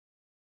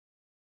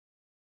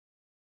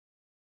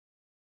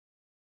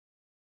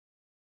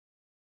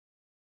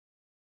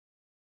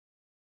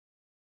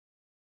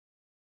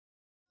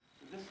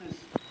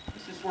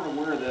sort of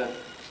where the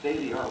state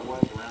of the art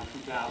was around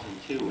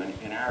 2002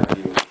 in our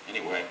view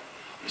anyway.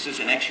 This is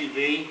an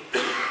XUV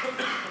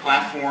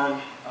platform.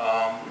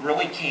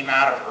 Really came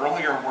out of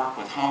earlier work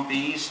with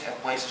Humvees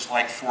at places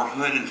like Fort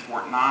Hood and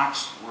Fort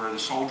Knox, where the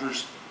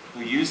soldiers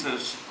who used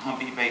those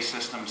Humvee-based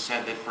systems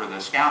said that for the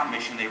scout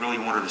mission they really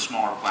wanted a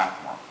smaller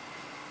platform.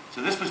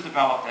 So this was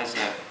developed as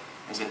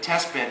a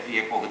test bed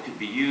vehicle that could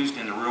be used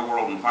in the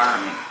real-world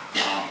environment,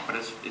 but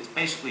it's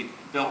basically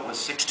built with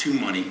 6.2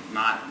 money,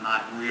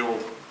 not real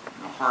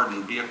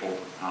hardened vehicle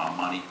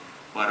money.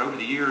 But over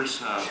the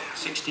years,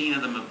 16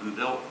 of them have been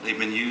built. They've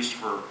been used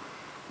for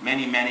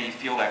many, many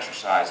field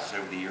exercises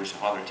over the years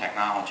of other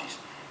technologies.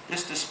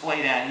 This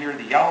display down here,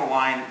 the yellow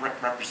line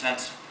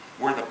represents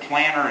where the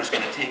planner is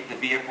going to take the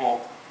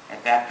vehicle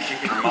at that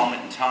particular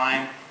moment in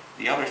time.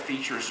 The other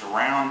features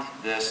around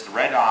this, the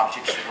red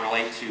objects,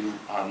 relate to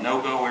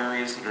no-go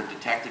areas that are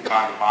detected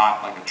by the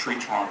bot, like a tree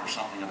trunk or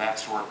something of that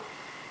sort.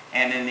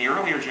 And in the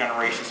earlier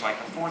generations, like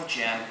the 4th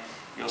gen,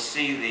 you'll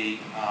see the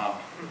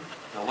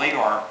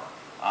radar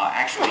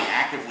actually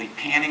actively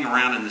panning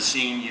around in the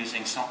scene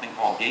using something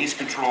called gaze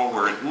control,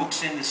 where it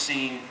looks in the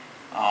scene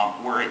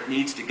where it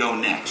needs to go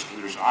next.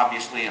 There's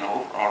obviously an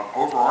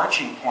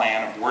overarching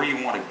plan of where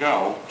you want to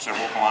go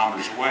several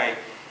kilometers away.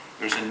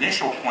 There's an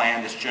initial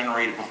plan that's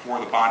generated before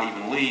the bot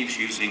even leaves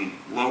using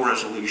low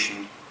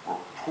resolution or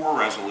poor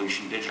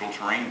resolution digital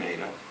terrain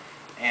data.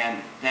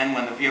 And then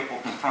when the vehicle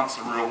confronts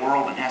the real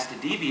world and has to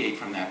deviate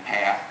from that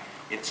path,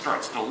 it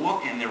starts to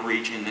look in the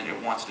region that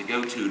it wants to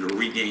go to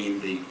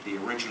regain the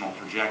original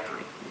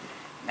trajectory.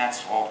 And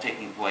that's all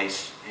taking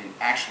place in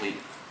actually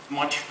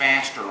much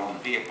faster on the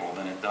vehicle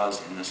than it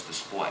does in this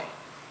display.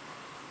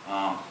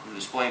 The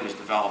display was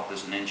developed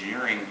as an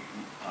engineering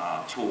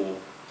tool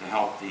to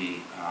help the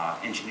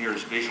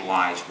engineers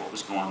visualize what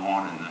was going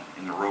on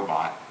in the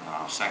robot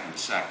second to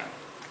second.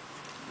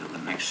 Go to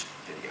the next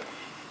video.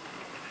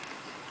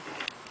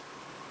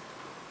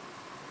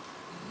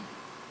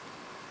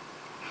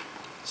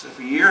 So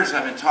for years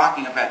I've been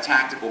talking about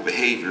tactical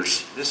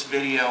behaviors. This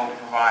video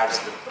provides,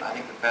 I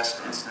think, the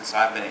best instance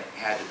I've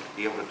had to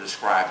be able to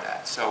describe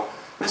that. So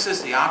this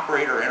is the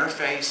operator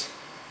interface.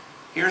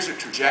 Here's a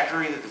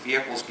trajectory that the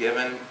vehicle is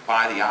given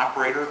by the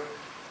operator.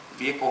 The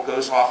vehicle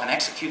goes off and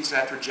executes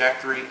that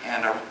trajectory,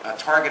 and a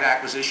target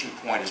acquisition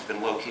point has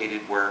been located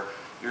where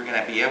you're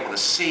going to be able to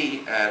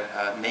see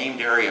a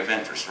named area of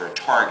interest, or a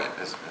target,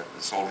 as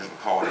the soldiers would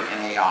call it,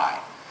 an NAI.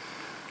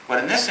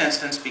 But in this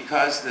instance,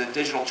 because the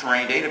digital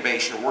terrain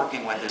database you're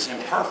working with is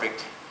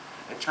imperfect,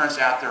 it turns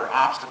out there are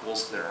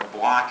obstacles that are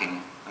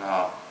blocking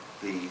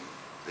the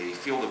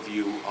field of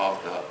view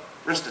of the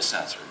RISTA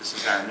sensor. This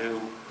is our new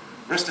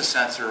RISTA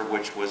sensor,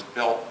 which was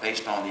built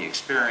based on the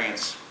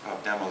experience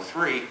of Demo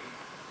 3,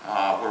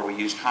 where we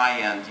used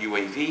high-end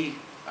UAV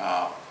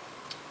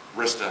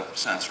RISTA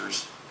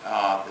sensors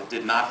that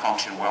did not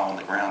function well in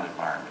the ground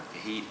environment. The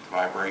heat, the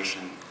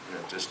vibration,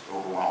 just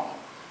overwhelmed them.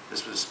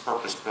 This was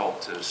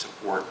purpose-built to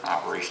support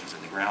operations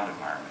in the ground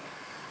environment.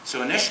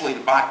 So initially,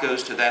 the bot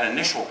goes to that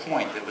initial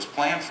point that was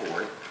planned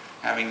for it,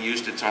 having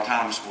used its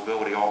autonomous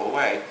mobility all the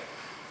way.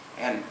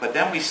 But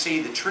then we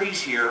see the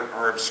trees here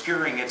are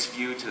obscuring its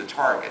view to the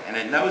target. And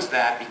it knows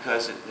that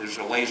because there's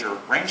a laser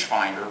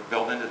rangefinder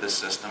built into the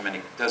system, and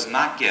it does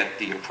not get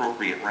the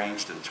appropriate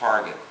range to the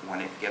target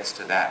when it gets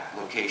to that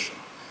location.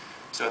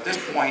 So at this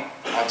point,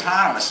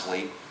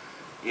 autonomously,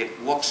 it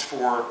looks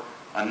for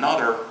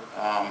another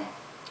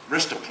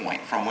RISTA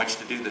point from which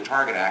to do the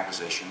target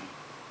acquisition,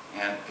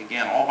 and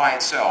again, all by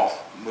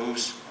itself,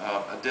 moves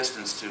a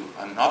distance to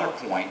another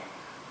point,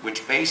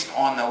 which, based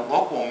on the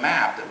local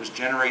map that was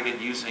generated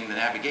using the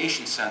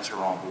navigation sensor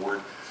on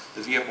board,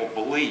 the vehicle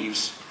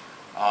believes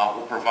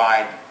will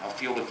provide a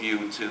field of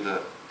view to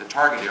the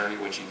target area,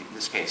 which in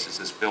this case is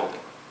this building,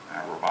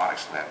 our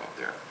robotics lab up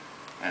there.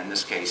 And in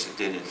this case, it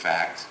did in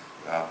fact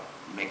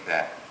make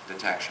that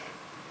detection.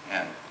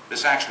 And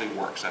this actually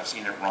works. I've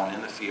seen it run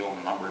in the field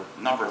a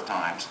number of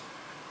times,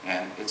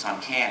 and it's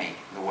uncanny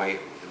the way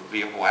the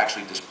vehicle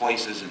actually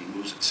displaces and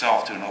moves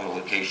itself to another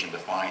location to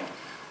find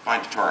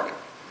the target.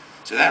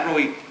 So that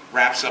really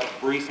wraps up the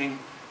briefing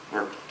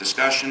or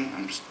discussion.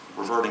 I'm just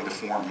reverting to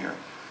form here.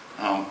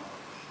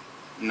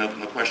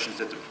 No questions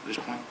at this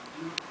point?